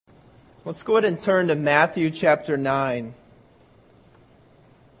Let's go ahead and turn to Matthew chapter 9.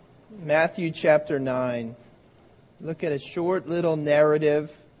 Matthew chapter 9. Look at a short little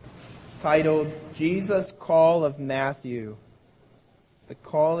narrative titled, Jesus' Call of Matthew. The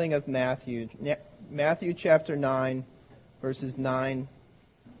Calling of Matthew. Matthew chapter 9, verses 9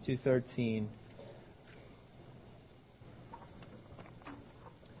 to 13.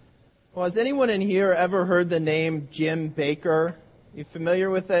 Well, has anyone in here ever heard the name Jim Bakker? You familiar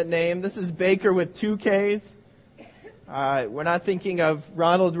with that name? This is Baker with two Ks. We're not thinking of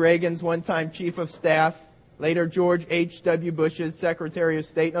Ronald Reagan's one-time chief of staff, later George H.W. Bush's Secretary of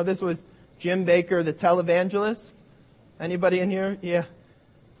State. No, this was Jim Bakker, the televangelist. Anybody in here? Yeah.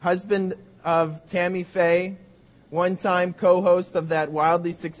 Husband of Tammy Faye, one-time co-host of that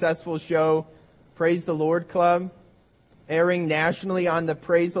wildly successful show, Praise the Lord Club, airing nationally on the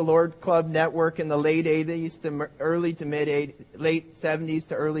Praise the Lord Club network in the late 80s to late 70s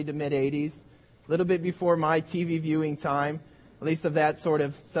to early to mid 80s. A little bit before my TV viewing time, at least of that sort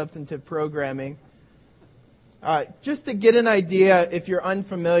of substantive programming. Just to get an idea, if you're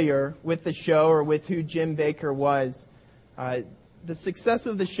unfamiliar with the show or with who Jim Bakker was, the success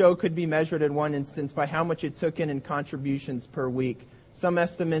of the show could be measured in one instance by how much it took in contributions per week. Some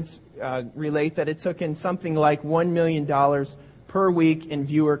estimates relate that it took in something like $1 million per week in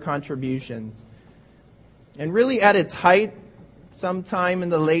viewer contributions. And really at its height, sometime in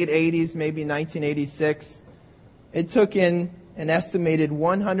the late 80s, maybe 1986, it took in an estimated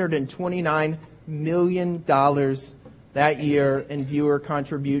 $129 million that year in viewer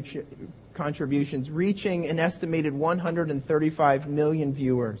contributions, reaching an estimated 135 million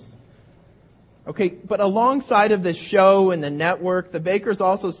viewers. Okay, but alongside of the show and the network, the Bakkers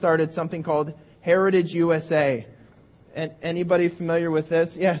also started something called Heritage USA. And anybody familiar with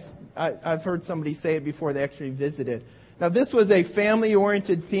this? Yes, I've heard somebody say it before they actually visited. Now, this was a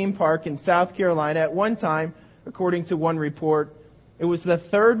family-oriented theme park in South Carolina. At one time, according to one report, it was the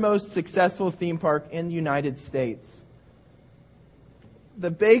third most successful theme park in the United States.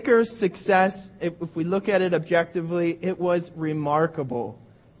 The Bakkers' success, if we look at it objectively, it was remarkable.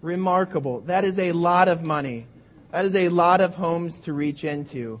 Remarkable. That is a lot of money. That is a lot of homes to reach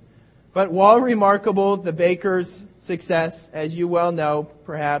into. But while remarkable, the Bakkers' success, as you well know,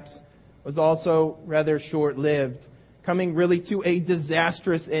 perhaps, was also rather short-lived, coming really to a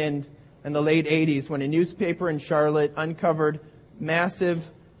disastrous end in the late 80s when a newspaper in Charlotte uncovered massive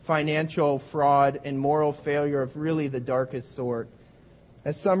financial fraud and moral failure of really the darkest sort.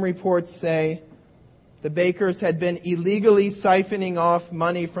 As some reports say, the Bakkers had been illegally siphoning off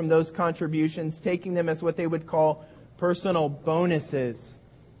money from those contributions, taking them as what they would call personal bonuses,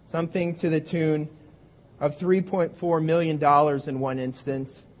 something to the tune of $3.4 million in one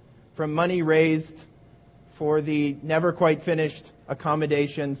instance, from money raised for the never quite finished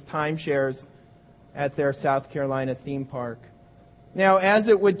accommodations, timeshares at their South Carolina theme park. Now, as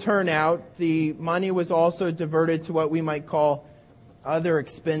it would turn out, the money was also diverted to what we might call other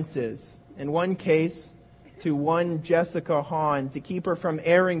expenses. In one case, to one Jessica Hahn, to keep her from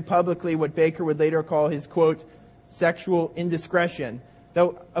airing publicly what Bakker would later call his, quote, sexual indiscretion.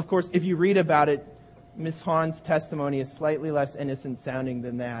 Though, of course, if you read about it, Ms. Hahn's testimony is slightly less innocent sounding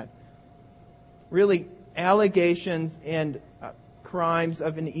than that. Really, allegations and crimes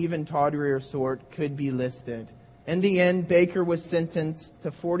of an even tawdrier sort could be listed. In the end, Bakker was sentenced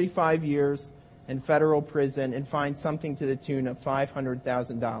to 45 years in federal prison and fined something to the tune of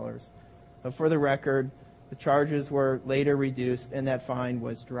 $500,000. But for the record, the charges were later reduced and that fine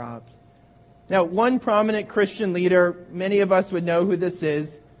was dropped. Now, one prominent Christian leader, many of us would know who this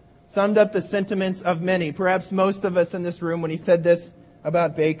is, summed up the sentiments of many, perhaps most of us in this room, when he said this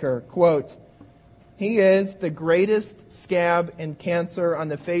about Bakker, quote, "He is the greatest scab and cancer on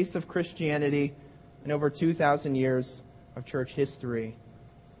the face of Christianity in over 2,000 years of church history."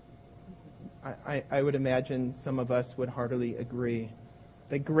 I would imagine some of us would heartily agree.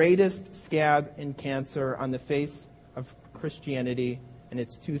 The greatest scab and cancer on the face of Christianity in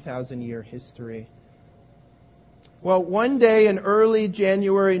its 2,000-year history. Well, one day in early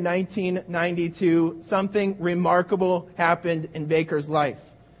January 1992, something remarkable happened in Bakker's life.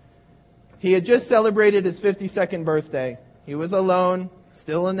 He had just celebrated his 52nd birthday. He was alone,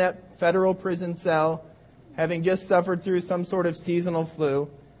 still in that federal prison cell, having just suffered through some sort of seasonal flu.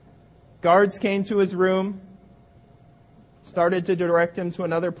 Guards came to his room, started to direct him to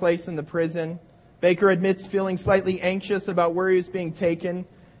another place in the prison. Bakker admits feeling slightly anxious about where he was being taken.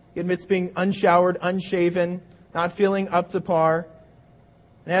 He admits being unshowered, unshaven, not feeling up to par.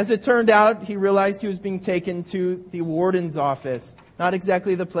 And as it turned out, he realized he was being taken to the warden's office, not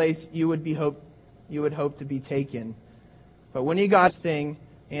exactly the place you would hope to be taken. But when he got this thing,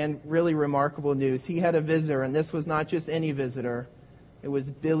 And really remarkable news. He had a visitor, and this was not just any visitor. It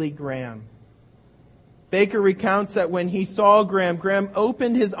was Billy Graham. Baker recounts that when he saw Graham, Graham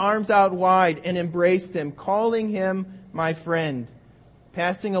opened his arms out wide and embraced him, calling him my friend,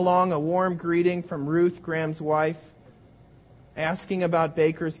 passing along a warm greeting from Ruth, Graham's wife, asking about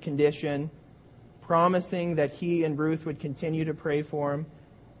Baker's condition, promising that he and Ruth would continue to pray for him,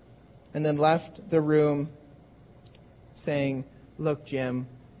 and then left the room saying, "Look, Jim,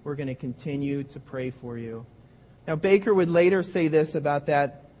 we're going to continue to pray for you." Now, Baker would later say this about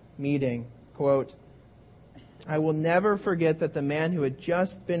that meeting, quote, "I will never forget that the man who had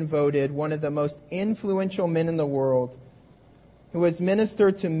just been voted one of the most influential men in the world, who has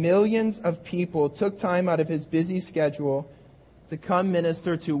ministered to millions of people, took time out of his busy schedule to come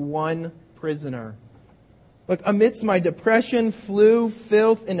minister to one prisoner. Look, amidst my depression, flu,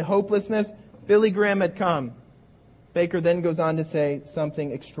 filth, and hopelessness, Billy Graham had come." Baker then goes on to say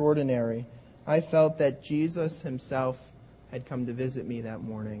something extraordinary. "I felt that Jesus himself had come to visit me that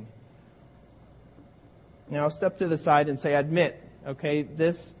morning." Now, I'll step to the side and say, I admit, okay,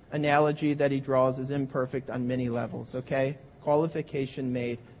 this analogy that he draws is imperfect on many levels, okay? Qualification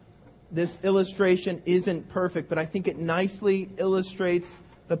made. This illustration isn't perfect, but I think it nicely illustrates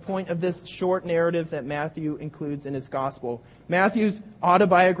the point of this short narrative that Matthew includes in his gospel. Matthew's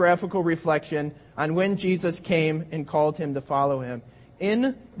autobiographical reflection on when Jesus came and called him to follow him.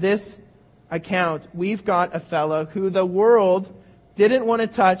 In this account, we've got a fellow who the world didn't want to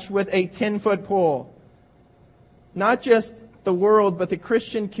touch with a 10-foot pole. Not just the world, but the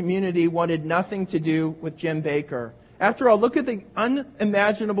Christian community wanted nothing to do with Jim Baker. After all, look at the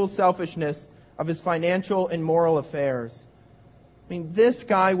unimaginable selfishness of his financial and moral affairs. I mean, this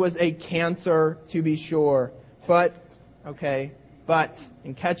guy was a cancer, to be sure. But,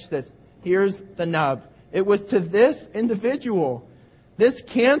 and catch this, here's the nub. It was to this individual, this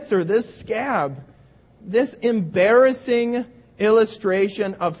cancer, this scab, this embarrassing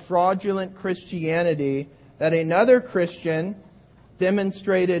illustration of fraudulent Christianity, that another Christian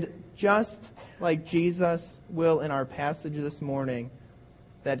demonstrated, just like Jesus will in our passage this morning,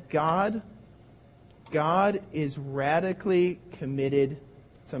 that God is radically committed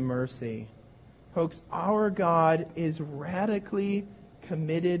to mercy. Folks, our God is radically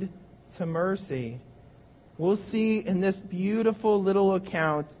committed to mercy. We'll see in this beautiful little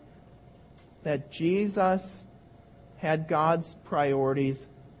account that Jesus had God's priorities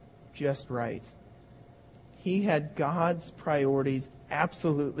just right. He had God's priorities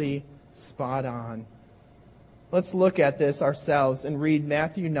absolutely spot on. Let's look at this ourselves and read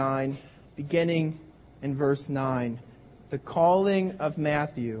Matthew 9, beginning in verse 9. The calling of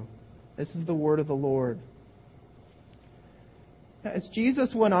Matthew. This is the word of the Lord. As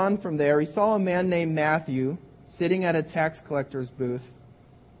Jesus went on from there, he saw a man named Matthew sitting at a tax collector's booth.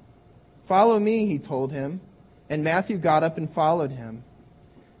 "Follow me," he told him, and Matthew got up and followed him.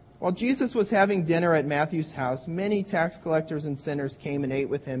 While Jesus was having dinner at Matthew's house, many tax collectors and sinners came and ate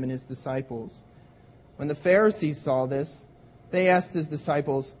with him and his disciples. When the Pharisees saw this, they asked his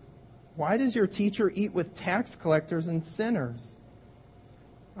disciples, "Why does your teacher eat with tax collectors and sinners?"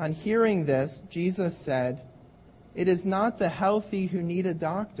 On hearing this, Jesus said, "It is not the healthy who need a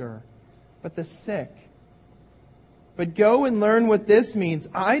doctor, but the sick. But go and learn what this means.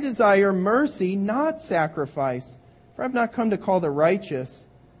 I desire mercy, not sacrifice, for I have not come to call the righteous,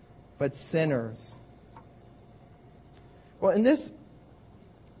 but sinners." Well, in this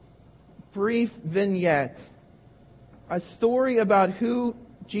brief vignette, a story about who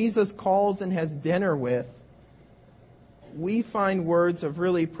Jesus calls and has dinner with, we find words of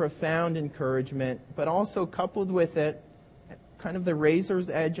really profound encouragement, but also coupled with it, kind of the razor's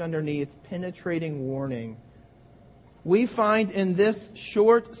edge underneath, penetrating warning. We find in this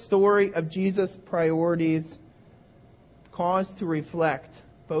short story of Jesus' priorities cause to reflect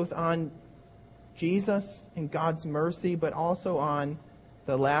both on Jesus and God's mercy, but also on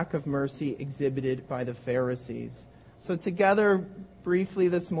the lack of mercy exhibited by the Pharisees. So together, briefly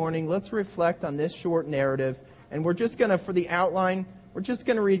this morning, let's reflect on this short narrative. And we're just going to, for the outline, we're just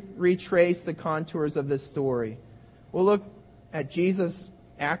going to retrace the contours of this story. We'll look at Jesus'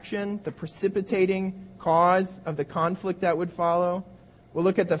 action, the precipitating cause of the conflict that would follow. We'll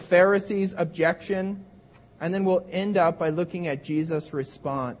look at the Pharisees' objection. And then we'll end up by looking at Jesus'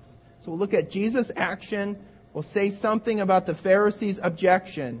 response. So we'll look at Jesus' action. We'll say something about the Pharisees'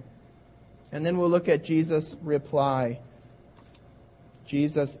 objection. And then we'll look at Jesus' reply.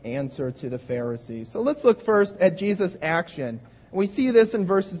 Jesus' answer to the Pharisees. So let's look first at Jesus' action. We see this in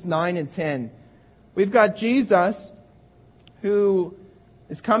verses 9 and 10. We've got Jesus who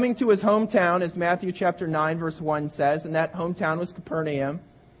is coming to his hometown, as Matthew chapter 9 verse 1 says, and that hometown was Capernaum.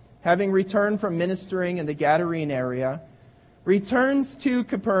 having returned from ministering in the Gadarene area, returns to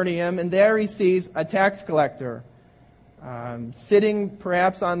Capernaum, and there he sees a tax collector sitting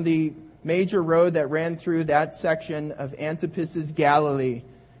perhaps on the major road that ran through that section of Antipas's Galilee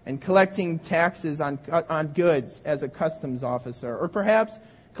and collecting taxes on goods as a customs officer, or perhaps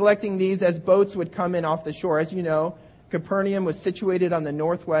collecting these as boats would come in off the shore. As you know, Capernaum was situated on the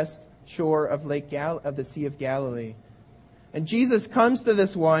northwest shore of of the Sea of Galilee. And Jesus comes to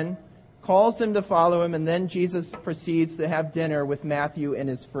this one, calls him to follow him, and then Jesus proceeds to have dinner with Matthew and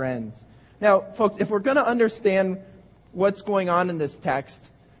his friends. Now, folks, if we're going to understand what's going on in this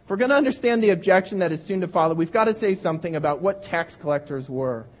text, if we're going to understand the objection that is soon to follow, we've got to say something about what tax collectors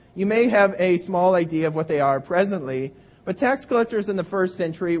were. You may have a small idea of what they are presently, but tax collectors in the first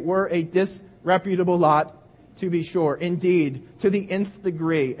century were a disreputable lot, to be sure, indeed, to the nth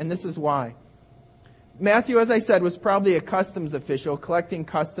degree, and this is why. Matthew, as I said, was probably a customs official collecting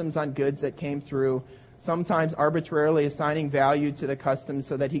customs on goods that came through, sometimes arbitrarily assigning value to the customs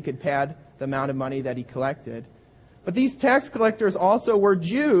so that he could pad the amount of money that he collected. But these tax collectors also were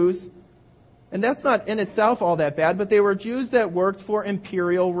Jews, and that's not in itself all that bad, but they were Jews that worked for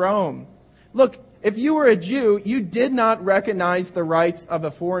imperial Rome. Look, if you were a Jew, you did not recognize the rights of a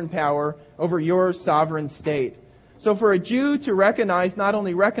foreign power over your sovereign state. So for a Jew to recognize, not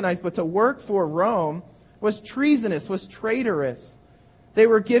only recognize, but to work for Rome was treasonous, was traitorous. They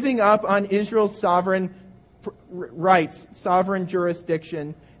were giving up on Israel's sovereign rights, sovereign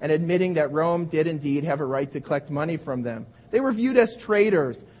jurisdiction, and admitting that Rome did indeed have a right to collect money from them. They were viewed as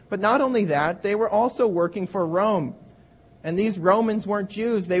traitors. But not only that, they were also working for Rome. And these Romans weren't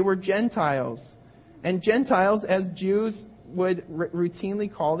Jews, they were Gentiles. And Gentiles, as Jews would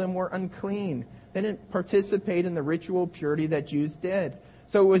routinely call them, were unclean. They didn't participate in the ritual purity that Jews did.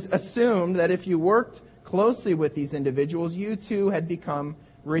 So it was assumed that if you worked closely with these individuals, you too had become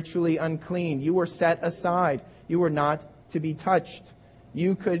ritually unclean. You were set aside. You were not to be touched.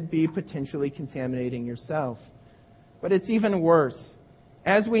 You could be potentially contaminating yourself. But it's even worse.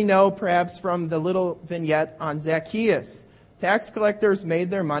 As we know, perhaps from the little vignette on Zacchaeus, tax collectors made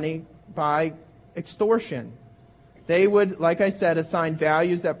their money by extortion. They would, like I said, assign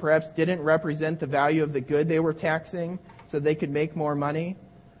values that perhaps didn't represent the value of the good they were taxing so they could make more money.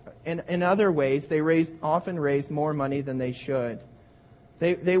 In other ways, they often raised more money than they should.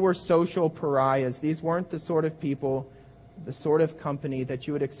 They were social pariahs. These weren't the sort of people, the sort of company that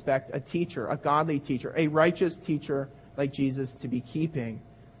you would expect a teacher, a godly teacher, a righteous teacher like Jesus to be keeping.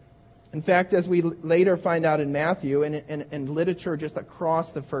 In fact, as we later find out in Matthew and in literature just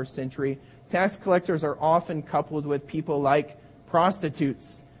across the first century, tax collectors are often coupled with people like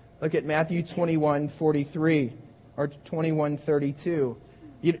prostitutes. Look at Matthew 21:43 or 21:32.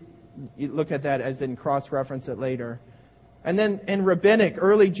 You look at that as in cross-reference it later. And then in rabbinic,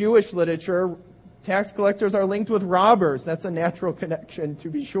 early Jewish literature, tax collectors are linked with robbers. That's a natural connection, to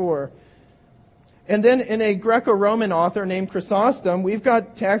be sure. And then in a Greco-Roman author named Chrysostom, we've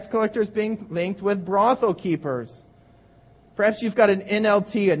got tax collectors being linked with brothel keepers. Perhaps you've got an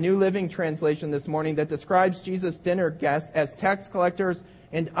NLT, a New Living Translation this morning, that describes Jesus' dinner guests as tax collectors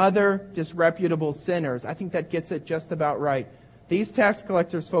and other disreputable sinners. I think that gets it just about right. These tax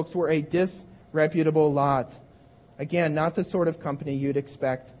collectors, folks, were a disreputable lot. Again, not the sort of company you'd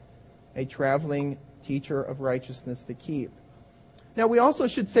expect a traveling teacher of righteousness to keep. Now, we also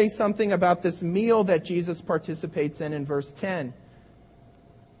should say something about this meal that Jesus participates in verse 10.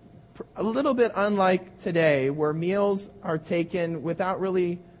 A little bit unlike today, where meals are taken without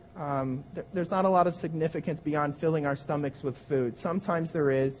really, there's not a lot of significance beyond filling our stomachs with food. Sometimes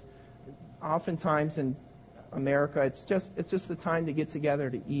there is. Oftentimes in America, it's just the time to get together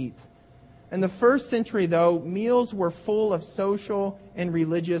to eat. In the first century, though, meals were full of social and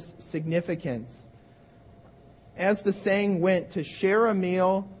religious significance. As the saying went, to share a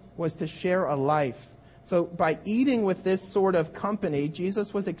meal was to share a life. So by eating with this sort of company,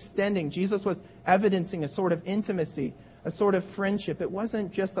 Jesus was evidencing a sort of intimacy, a sort of friendship. It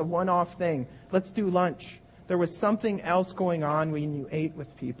wasn't just a one-off thing. Let's do lunch. There was something else going on when you ate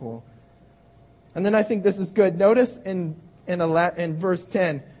with people. And then I think this is good. Notice in verse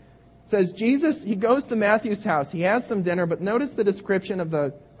 10, it says Jesus, he goes to Matthew's house. He has some dinner, but notice the description of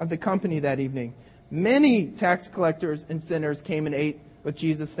the company that evening. Many tax collectors and sinners came and ate with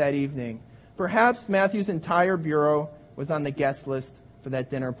Jesus that evening. Perhaps Matthew's entire bureau was on the guest list for that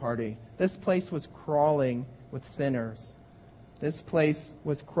dinner party. This place was crawling with sinners. This place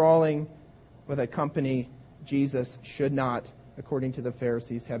was crawling with a company Jesus should not, according to the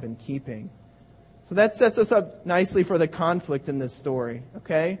Pharisees, have been keeping. So that sets us up nicely for the conflict in this story,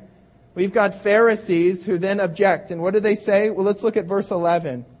 okay? We've got Pharisees who then object. And what do they say? Well, let's look at verse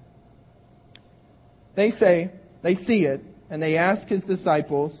 11. They see it, and they ask his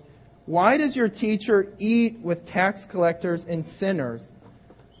disciples, "Why does your teacher eat with tax collectors and sinners?"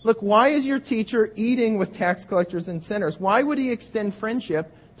 Look, why is your teacher eating with tax collectors and sinners? Why would he extend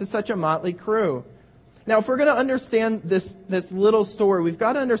friendship to such a motley crew? Now, if we're going to understand this little story, we've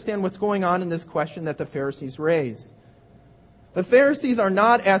got to understand what's going on in this question that the Pharisees raise. The Pharisees are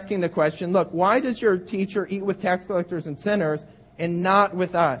not asking the question, look, why does your teacher eat with tax collectors and sinners and not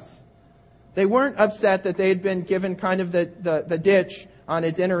with us? They weren't upset that they had been given kind of the ditch on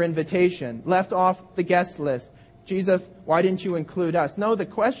a dinner invitation, left off the guest list. Jesus, why didn't you include us? No, the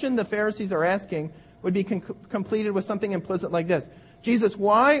question the Pharisees are asking would be completed with something implicit like this. Jesus,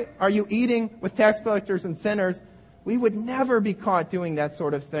 why are you eating with tax collectors and sinners? We would never be caught doing that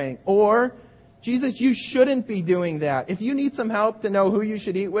sort of thing. Or, Jesus, you shouldn't be doing that. If you need some help to know who you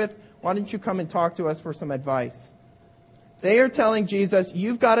should eat with, why don't you come and talk to us for some advice? They are telling Jesus,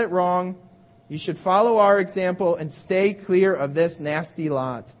 you've got it wrong. You should follow our example and stay clear of this nasty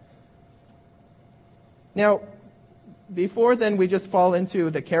lot. Now, before then we just fall into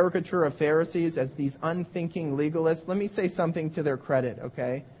the caricature of Pharisees as these unthinking legalists, let me say something to their credit,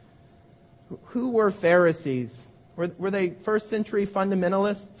 okay? Who were Pharisees? Were they first century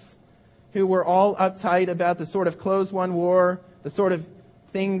fundamentalists who were all uptight about the sort of clothes one wore, the sort of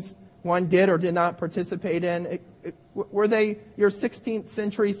things one did or did not participate in? Were they your 16th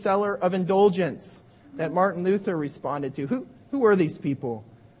century seller of indulgence that Martin Luther responded to? Who were these people?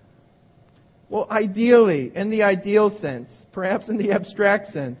 Well, ideally, in the ideal sense, perhaps in the abstract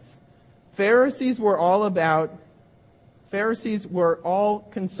sense, Pharisees were all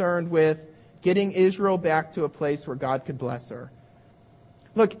concerned with getting Israel back to a place where God could bless her.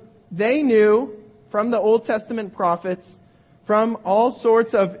 Look, they knew from the Old Testament prophets, from all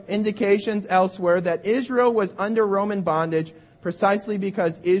sorts of indications elsewhere, that Israel was under Roman bondage precisely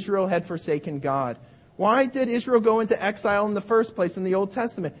because Israel had forsaken God. Why did Israel go into exile in the first place in the Old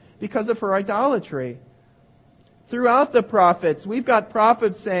Testament? Because of her idolatry. Throughout the prophets, we've got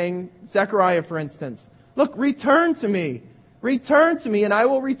prophets saying, Zechariah for instance, look, return to me, and I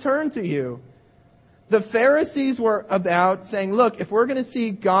will return to you. The Pharisees were about saying, look, if we're going to see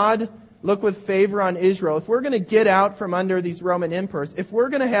God look with favor on Israel, if we're going to get out from under these Roman emperors, if we're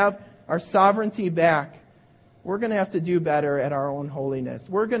going to have our sovereignty back, we're going to have to do better at our own holiness.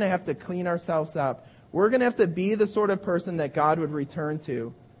 We're going to have to clean ourselves up. We're going to have to be the sort of person that God would return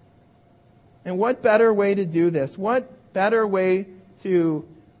to. And what better way to do this? What better way to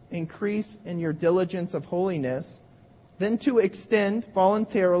increase in your diligence of holiness than to extend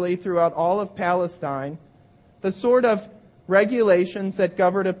voluntarily throughout all of Palestine the sort of regulations that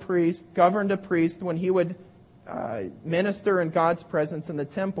governed a priest when he would minister in God's presence in the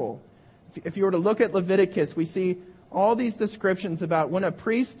temple. If you were to look at Leviticus, we see all these descriptions about when a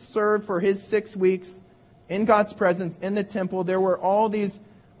priest served for his 6 weeks in God's presence in the temple, there were all these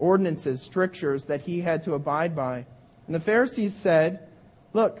ordinances, strictures that he had to abide by. And the Pharisees said,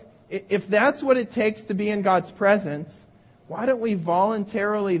 look, if that's what it takes to be in God's presence, why don't we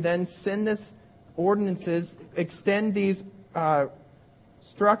voluntarily then send this ordinances, extend these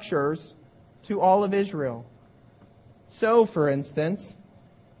structures to all of Israel? So, for instance,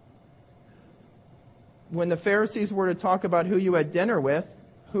 when the Pharisees were to talk about who you had dinner with,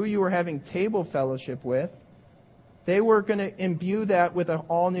 who you were having table fellowship with, they were going to imbue that with an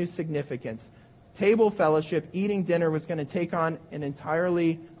all-new significance. Table fellowship, eating dinner, was going to take on an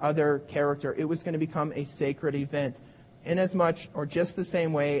entirely other character. It was going to become a sacred event, inasmuch or just the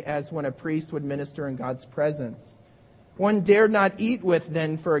same way as when a priest would minister in God's presence. One dared not eat with,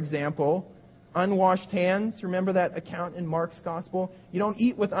 then, for example, unwashed hands. Remember that account in Mark's Gospel? You don't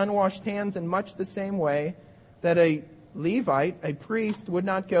eat with unwashed hands in much the same way that a Levite, a priest, would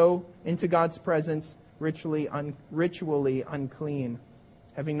not go into God's presence ritually unclean,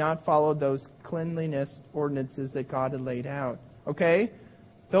 having not followed those cleanliness ordinances that God had laid out. Okay?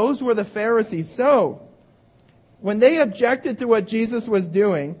 Those were the Pharisees. So, when they objected to what Jesus was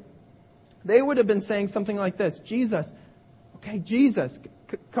doing, they would have been saying something like this: Jesus,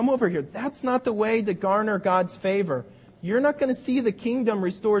 come over here. That's not the way to garner God's favor. You're not going to see the kingdom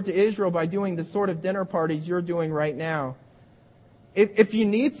restored to Israel by doing the sort of dinner parties you're doing right now. If you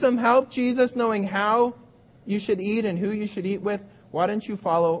need some help, Jesus, knowing how you should eat and who you should eat with, why don't you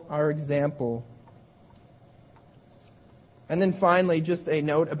follow our example? And then finally, just a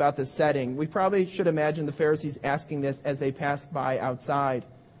note about the setting. We probably should imagine the Pharisees asking this as they passed by outside.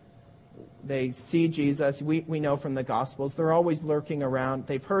 They see Jesus. We know from the Gospels. They're always lurking around.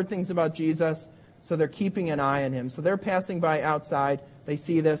 They've heard things about Jesus, so they're keeping an eye on him. So they're passing by outside. They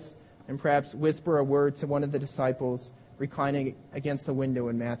see this and perhaps whisper a word to one of the disciples reclining against the window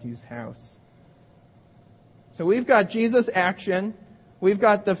in Matthew's house. So we've got Jesus' action. We've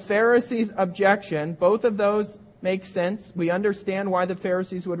got the Pharisees' objection. Both of those make sense. We understand why the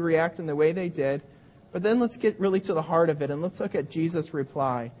Pharisees would react in the way they did. But then let's get really to the heart of it, and let's look at Jesus'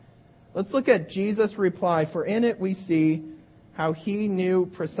 reply. Let's look at Jesus' reply, for in it we see how he knew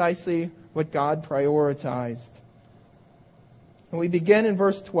precisely what God prioritized. And we begin in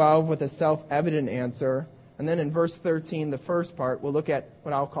verse 12 with a self-evident answer. And then in verse 13, the first part, we'll look at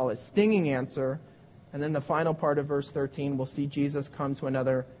what I'll call a stinging answer. And then the final part of verse 13, we'll see Jesus come to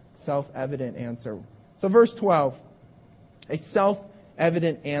another self-evident answer. So verse 12, a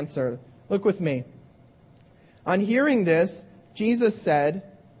self-evident answer. Look with me. On hearing this, Jesus said,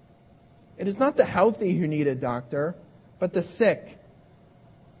 "It is not the healthy who need a doctor, but the sick."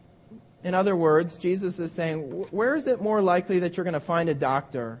 In other words, Jesus is saying, where is it more likely that you're going to find a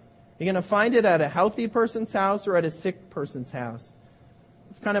doctor? You're going to find it at a healthy person's house or at a sick person's house?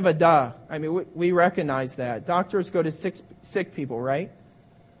 It's kind of a duh. I mean, we recognize that. Doctors go to sick people, right?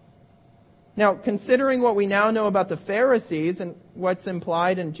 Now, considering what we now know about the Pharisees and what's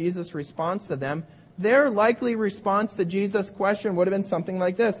implied in Jesus' response to them, their likely response to Jesus' question would have been something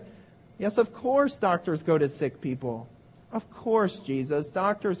like this. Yes, of course doctors go to sick people. Of course, Jesus,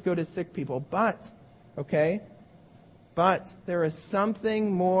 doctors go to sick people. But there is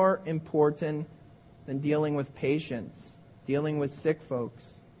something more important than dealing with patients, dealing with sick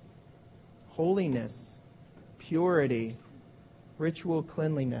folks. Holiness, purity, ritual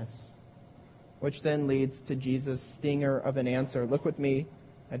cleanliness, which then leads to Jesus' stinger of an answer. Look with me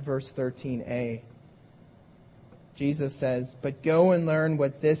at verse 13a. Jesus says, "But go and learn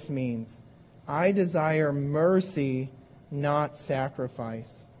what this means. I desire mercy, not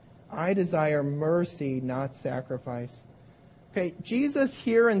sacrifice." I desire mercy, not sacrifice. Okay, Jesus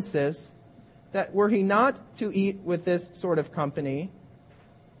here insists that were he not to eat with this sort of company,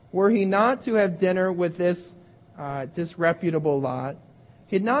 were he not to have dinner with this disreputable lot,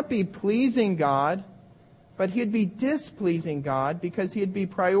 he'd not be pleasing God, but he'd be displeasing God because he'd be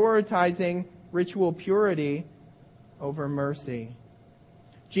prioritizing ritual purity over mercy.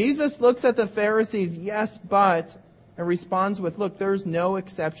 Jesus looks at the Pharisees, yes, but, and responds with, look, there's no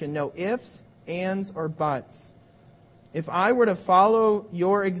exception, no ifs, ands, or buts. If I were to follow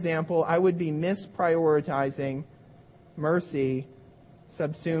your example, I would be misprioritizing mercy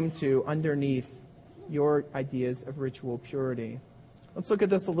subsumed to underneath your ideas of ritual purity. Let's look at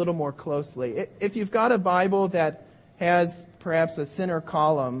this a little more closely. If you've got a Bible that has perhaps a center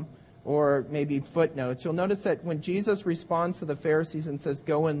column or maybe footnotes, you'll notice that when Jesus responds to the Pharisees and says,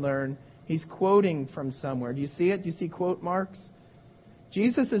 "Go and learn," he's quoting from somewhere. Do you see it? Do you see quote marks?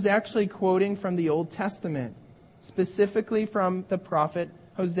 Jesus is actually quoting from the Old Testament, specifically from the prophet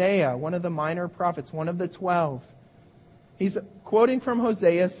Hosea, one of the minor prophets, one of the 12. He's quoting from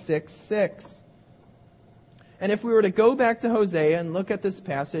Hosea 6:6. And if we were to go back to Hosea and look at this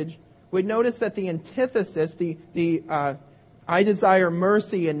passage, we'd notice that the antithesis, I desire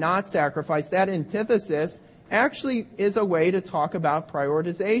mercy and not sacrifice, that antithesis actually is a way to talk about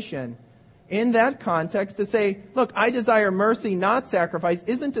prioritization. In that context, to say, look, I desire mercy, not sacrifice,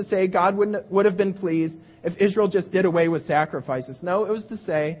 isn't to say God would have been pleased if Israel just did away with sacrifices. No, it was to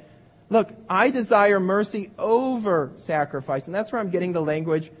say, look, I desire mercy over sacrifice. And that's where I'm getting the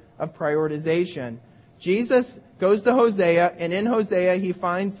language of prioritization. Jesus goes to Hosea, and in Hosea he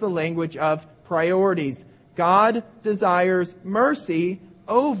finds the language of priorities. God desires mercy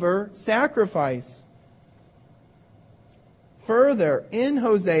over sacrifice. Further, in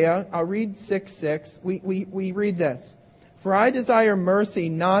Hosea, I'll read 6:6, we read this. "For I desire mercy,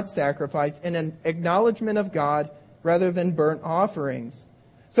 not sacrifice, and an acknowledgement of God rather than burnt offerings."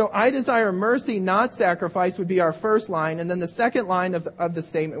 So I desire mercy, not sacrifice would be our first line. And then the second line of the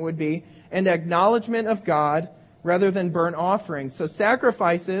statement would be an acknowledgement of God rather than burnt offerings. So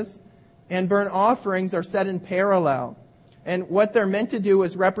sacrifices and burnt offerings are set in parallel. And what they're meant to do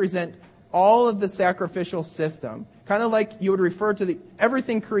is represent all of the sacrificial system. Kind of like you would refer to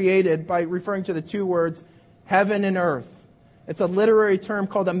everything created by referring to the two words heaven and earth. It's a literary term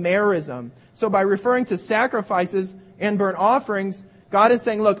called a merism. So by referring to sacrifices and burnt offerings, God is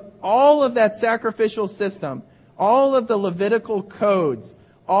saying, look, all of that sacrificial system, all of the Levitical codes,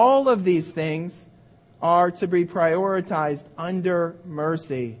 all of these things are to be prioritized under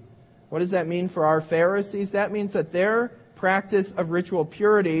mercy. What does that mean for our Pharisees? That means that their practice of ritual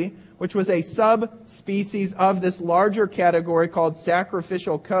purity, which was a subspecies of this larger category called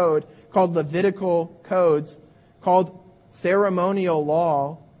sacrificial code, called Levitical codes, called ceremonial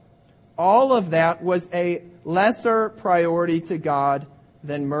law, all of that was a lesser priority to God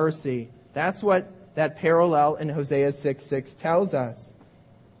than mercy. That's what that parallel in Hosea 6:6 tells us.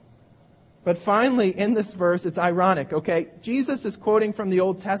 But finally, in this verse, it's ironic, okay? Jesus is quoting from the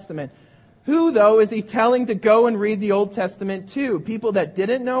Old Testament. Who, though, is he telling to go and read the Old Testament to? People that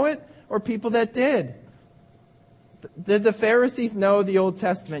didn't know it or people that did? Did the Pharisees know the Old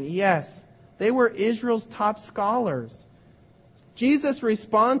Testament? Yes. They were Israel's top scholars. Jesus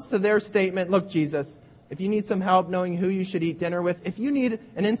responds to their statement, look, Jesus, if you need some help knowing who you should eat dinner with, if you need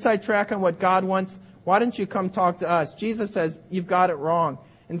an inside track on what God wants, why don't you come talk to us? Jesus says, you've got it wrong.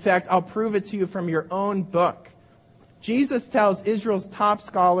 In fact, I'll prove it to you from your own book. Jesus tells Israel's top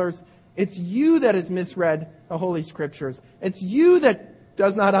scholars, it's you that has misread the Holy Scriptures. It's you that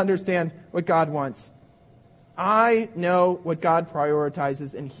does not understand what God wants. I know what God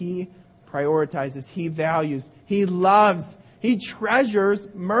prioritizes, and He prioritizes, He values, He loves, He treasures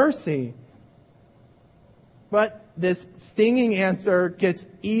mercy. But this stinging answer gets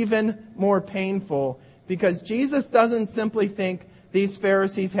even more painful because Jesus doesn't simply think these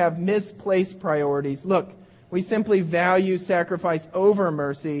Pharisees have misplaced priorities. Look, we simply value sacrifice over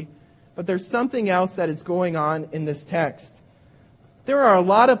mercy, but there's something else that is going on in this text. There are a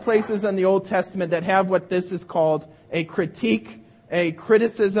lot of places in the Old Testament that have what this is called a critique, a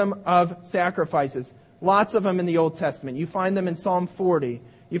criticism of sacrifices. Lots of them in the Old Testament. You find them in Psalm 40.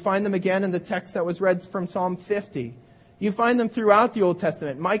 You find them again in the text that was read from Psalm 50. You find them throughout the Old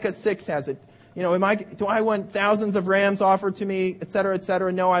Testament. Micah 6 has it. You know, do I want thousands of rams offered to me, et cetera, et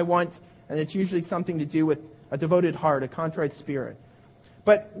cetera? No, I want, and it's usually something to do with a devoted heart, a contrite spirit.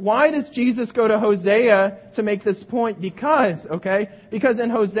 But why does Jesus go to Hosea to make this point? Because in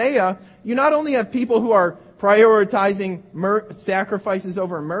Hosea, you not only have people who are prioritizing sacrifices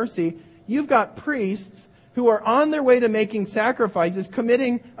over mercy, you've got priests who are on their way to making sacrifices,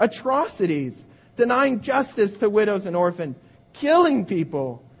 committing atrocities, denying justice to widows and orphans, killing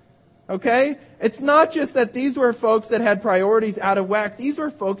people. Okay? It's not just that these were folks that had priorities out of whack. These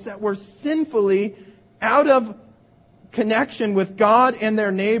were folks that were sinfully out of connection with God and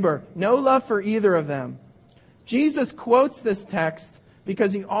their neighbor. No love for either of them. Jesus quotes this text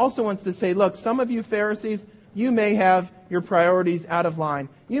because he also wants to say, look, some of you Pharisees, you may have your priorities out of line.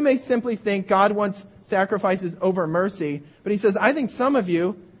 You may simply think God wants sacrifices over mercy. But he says, I think some of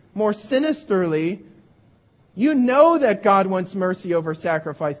you, more sinisterly, you know that God wants mercy over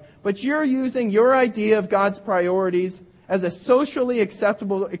sacrifice, but you're using your idea of God's priorities as a socially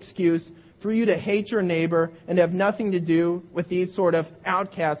acceptable excuse for you to hate your neighbor and have nothing to do with these sort of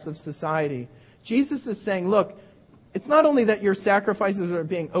outcasts of society. Jesus is saying, look, it's not only that your sacrifices are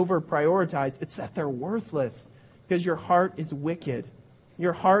being over-prioritized, it's that they're worthless because your heart is wicked.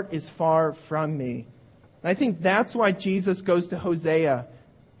 Your heart is far from me. And I think that's why Jesus goes to Hosea,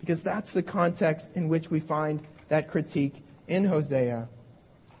 because that's the context in which we find that critique in Hosea.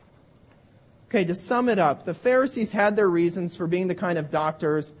 Okay, to sum it up, the Pharisees had their reasons for being the kind of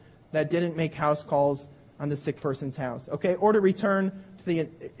doctors that didn't make house calls on the sick person's house. Okay, or to return to the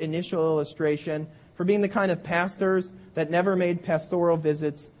initial illustration, for being the kind of pastors that never made pastoral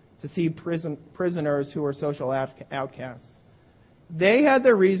visits to see prisoners who were social outcasts. They had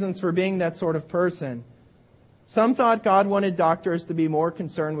their reasons for being that sort of person. Some thought God wanted doctors to be more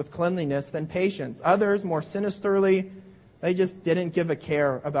concerned with cleanliness than patients. Others, more sinisterly, they just didn't give a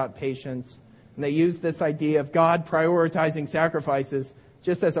care about patients. And they used this idea of God prioritizing sacrifices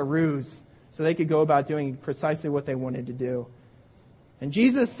just as a ruse, so they could go about doing precisely what they wanted to do. And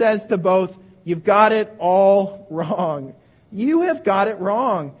Jesus says to both, you've got it all wrong. You have got it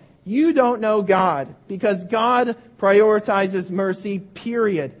wrong. You don't know God, because God prioritizes mercy,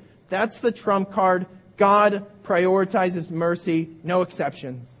 period. That's the trump card. God prioritizes mercy, no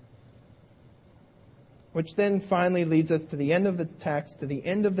exceptions. Which then finally leads us to the end of the text, to the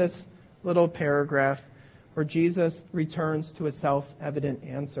end of this little paragraph, where Jesus returns to a self-evident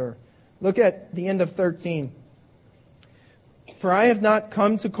answer. Look at the end of 13. For I have not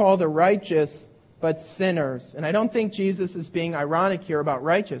come to call the righteous, but sinners. And I don't think Jesus is being ironic here about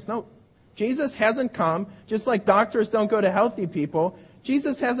righteous. No, Jesus hasn't come, just like doctors don't go to healthy people,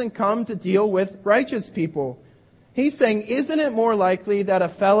 Jesus hasn't come to deal with righteous people. He's saying, isn't it more likely that a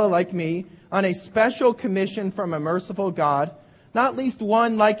fellow like me, on a special commission from a merciful God, not least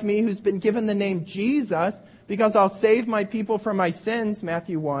one like me who's been given the name Jesus, because I'll save my people from my sins,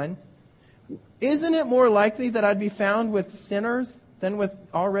 Matthew 1. Isn't it more likely that I'd be found with sinners than with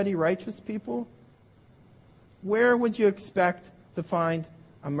already righteous people? Where would you expect to find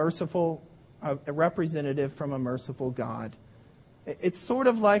a representative from a merciful God? It's sort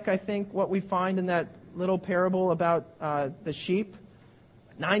of like, I think, what we find in that little parable about the sheep.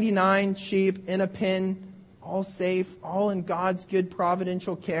 99 sheep in a pen, all safe, all in God's good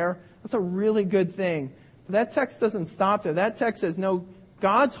providential care. That's a really good thing. But that text doesn't stop there. That text says, no,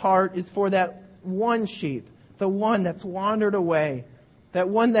 God's heart is for that one sheep, the one that's wandered away, that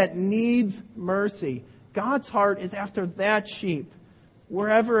one that needs mercy. God's heart is after that sheep.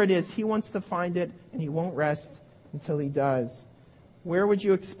 Wherever it is, He wants to find it, and He won't rest until He does. Where would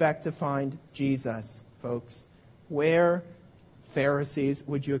you expect to find Jesus, folks? Where, Pharisees,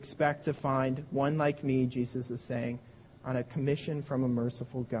 would you expect to find one like me, Jesus is saying, on a commission from a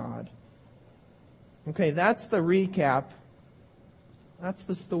merciful God? Okay, that's the recap. That's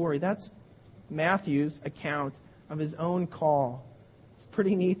the story. That's Matthew's account of his own call. It's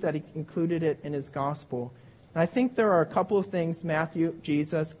pretty neat that he included it in his gospel. And I think there are a couple of things Matthew,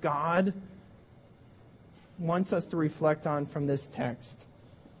 Jesus, God wants us to reflect on from this text.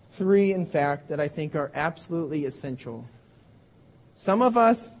 3, in fact, that I think are absolutely essential. Some of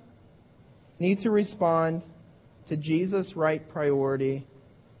us need to respond to Jesus' right priorities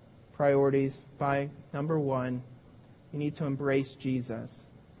by, number 1, you need to embrace Jesus.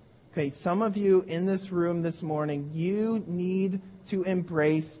 Okay, some of you in this room this morning, you need to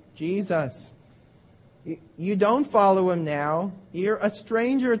embrace Jesus. You don't follow Him now. You're a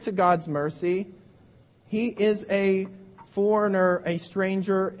stranger to God's mercy. He is a foreigner, a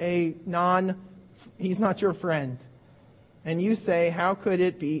stranger, He's not your friend. And you say, how could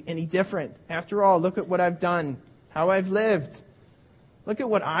it be any different? After all, look at what I've done, how I've lived. Look at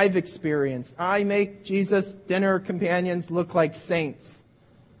what I've experienced. I make Jesus' dinner companions look like saints.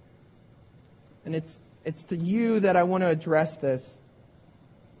 And it's to you that I want to address this.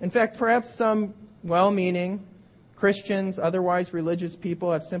 In fact, perhaps some well-meaning Christians, otherwise religious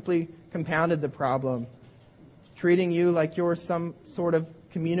people, have simply compounded the problem, treating you like you're some sort of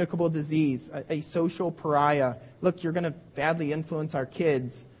communicable disease, a social pariah. Look, you're going to badly influence our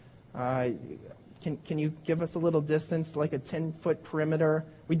kids. Can you give us a little distance, like a 10-foot perimeter?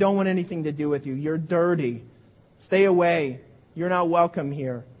 We don't want anything to do with you. You're dirty. Stay away. You're not welcome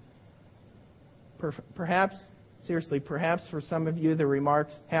here. Perhaps for some of you, the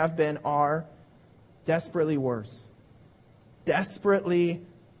remarks are desperately worse. Desperately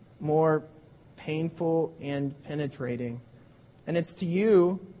more painful and penetrating. And it's to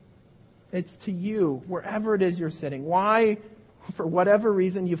you, wherever it is you're sitting. Why, for whatever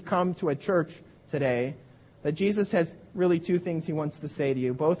reason you've come to a church today, that Jesus has really 2 things He wants to say to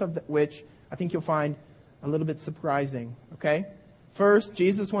you, both of which I think you'll find a little bit surprising. Okay? First,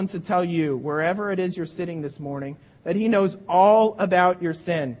 Jesus wants to tell you, wherever it is you're sitting this morning, that He knows all about your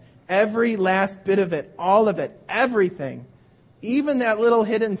sin. Every last bit of it, all of it, everything. Even that little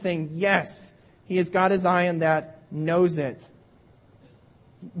hidden thing, yes, He has got His eye on that, knows it.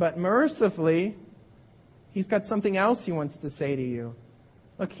 But mercifully, He's got something else He wants to say to you.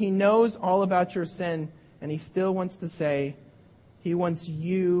 Look, He knows all about your sin, and He still wants to say, He wants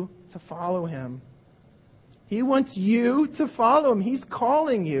you to follow Him. He wants you to follow Him. He's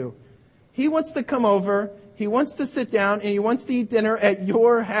calling you. He wants to come over. He wants to sit down, and He wants to eat dinner at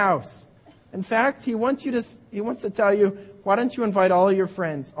your house. In fact, He wants to tell you, why don't you invite all of your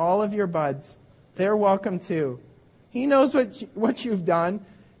friends, all of your buds? They're welcome too. He knows what you've done.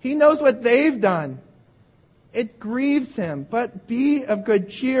 He knows what they've done. It grieves Him, but be of good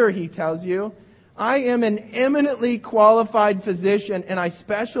cheer, He tells you. I am an eminently qualified physician, and I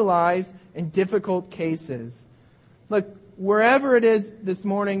specialize in difficult cases. Look, wherever it is this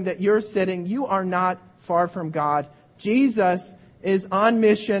morning that you're sitting, you are not far from God. Jesus is on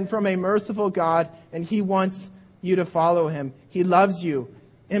mission from a merciful God, and He wants you to follow Him. He loves you.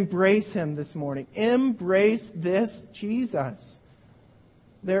 Embrace Him this morning. Embrace this Jesus.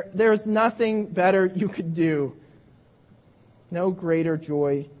 There's nothing better you could do. No greater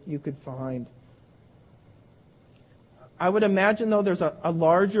joy you could find. I would imagine, though, there's a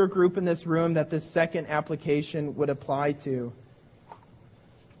larger group in this room that this second application would apply to.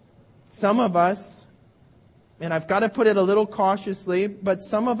 Some of us, and I've got to put it a little cautiously, but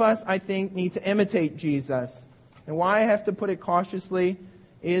some of us, I think, need to imitate Jesus. And why I have to put it cautiously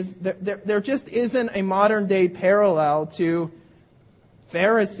is there just isn't a modern day parallel to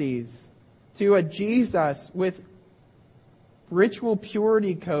Pharisees, to a Jesus with ritual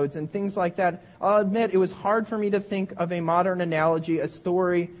purity codes and things like that. I'll admit it was hard for me to think of a modern analogy, a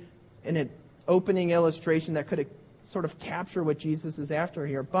story, and an opening illustration that could sort of capture what Jesus is after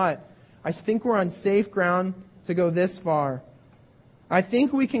here. But I think we're on safe ground to go this far. I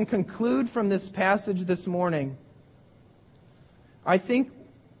think we can conclude from this passage this morning. I think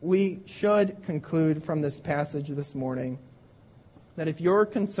we should conclude from this passage this morning that if you're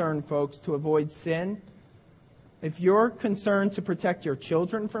concerned, folks, to avoid sin, if you're concerned to protect your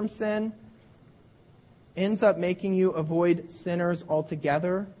children from sin, ends up making you avoid sinners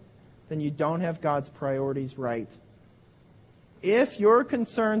altogether, then you don't have God's priorities right. if you're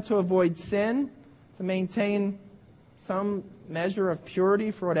concerned to avoid sin, to maintain some measure of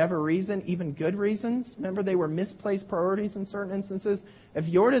purity for whatever reason, even good reasons, remember they were misplaced priorities in certain instances. If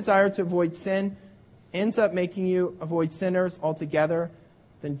your desire to avoid sin ends up making you avoid sinners altogether,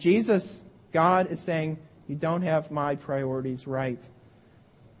 then Jesus, God, is saying, you don't have my priorities right.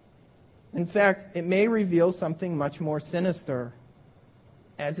 In fact, it may reveal something much more sinister,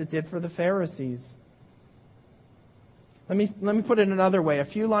 as it did for the Pharisees. Let me put it another way. A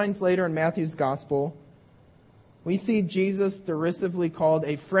few lines later in Matthew's Gospel, we see Jesus derisively called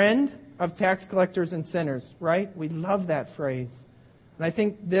a friend of tax collectors and sinners, right? We love that phrase. And I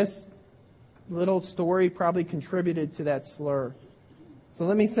think this little story probably contributed to that slur. So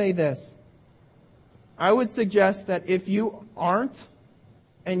let me say this. I would suggest that if you aren't,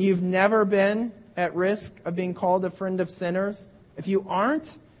 and you've never been at risk of being called a friend of sinners, if you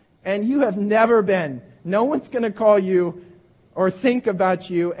aren't, and you have never been, no one's going to call you or think about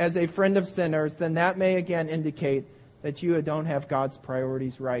you as a friend of sinners, then that may again indicate that you don't have God's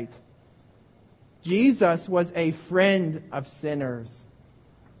priorities right. Jesus was a friend of sinners.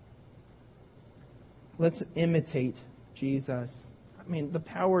 Let's imitate Jesus. I mean, the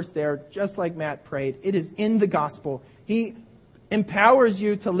power's there, just like Matt prayed. It is in the gospel. He empowers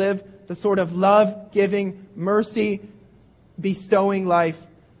you to live the sort of love-giving, mercy-bestowing life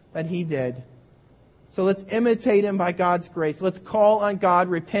that He did. So let's imitate Him by God's grace. Let's call on God,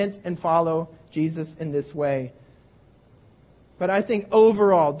 repent, and follow Jesus in this way. But I think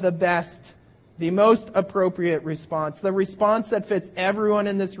overall, the best, the most appropriate response, the response that fits everyone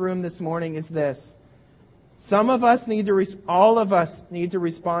in this room this morning is this. All of us need to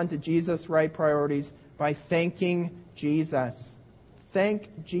respond to Jesus' right priorities by thanking Jesus.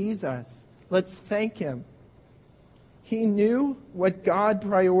 Thank Jesus. Let's thank Him. He knew what God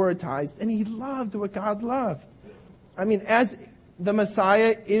prioritized, and He loved what God loved. I mean, as the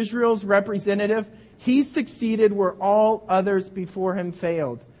Messiah, Israel's representative, He succeeded where all others before Him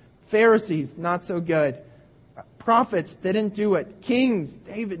failed. Pharisees, not so good. Prophets didn't do it. Kings,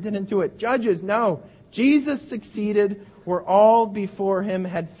 David didn't do it. Judges, no. Jesus succeeded where all before Him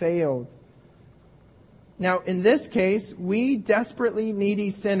had failed. Now, in this case, we desperately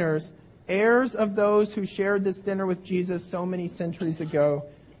needy sinners, heirs of those who shared this dinner with Jesus so many centuries ago,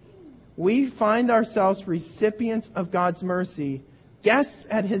 we find ourselves recipients of God's mercy, guests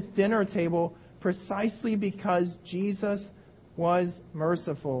at His dinner table, precisely because Jesus was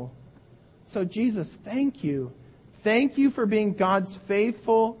merciful. So Jesus, thank you. Thank you for being God's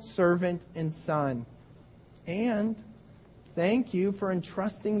faithful servant and son. And thank you for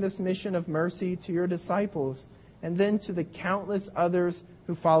entrusting this mission of mercy to your disciples and then to the countless others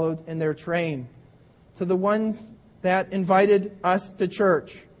who followed in their train. To the ones that invited us to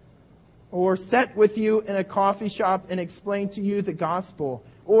church or sat with you in a coffee shop and explained to you the gospel,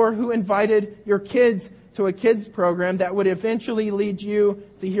 or who invited your kids to a kids program that would eventually lead you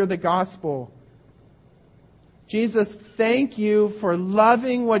to hear the gospel. Jesus, thank you for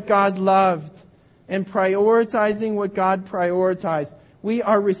loving what God loved and prioritizing what God prioritized. We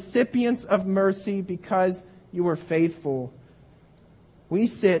are recipients of mercy because you were faithful. We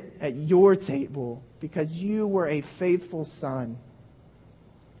sit at your table because you were a faithful son.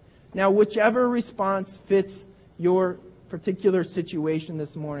 Now, whichever response fits your particular situation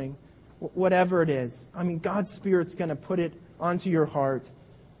this morning, whatever it is, I mean, God's Spirit's going to put it onto your heart.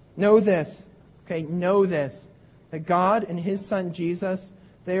 Know this, that God and His Son Jesus,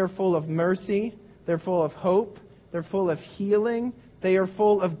 they are full of mercy, they're full of hope, they're full of healing, they are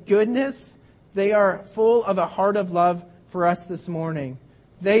full of goodness, they are full of a heart of love for us this morning.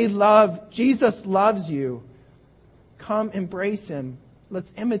 Jesus loves you. Come embrace Him.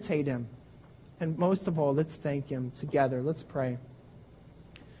 Let's imitate Him. And most of all, let's thank Him together. Let's pray.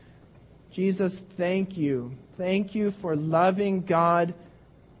 Jesus, thank you. Thank you for loving God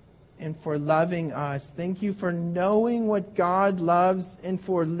and for loving us. Thank you for knowing what God loves and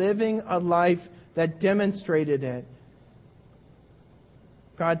for living a life that demonstrated it.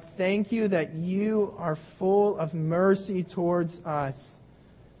 God, thank you that you are full of mercy towards us.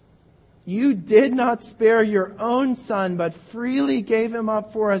 You did not spare your own Son, but freely gave Him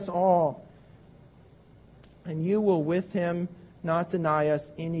up for us all. And you will with Him not deny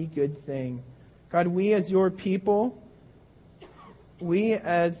us any good thing. God, we as your people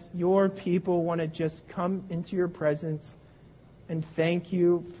want to just come into your presence and thank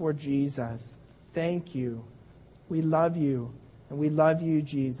you for Jesus. Thank you. We love you, and we love you,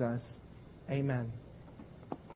 Jesus. Amen.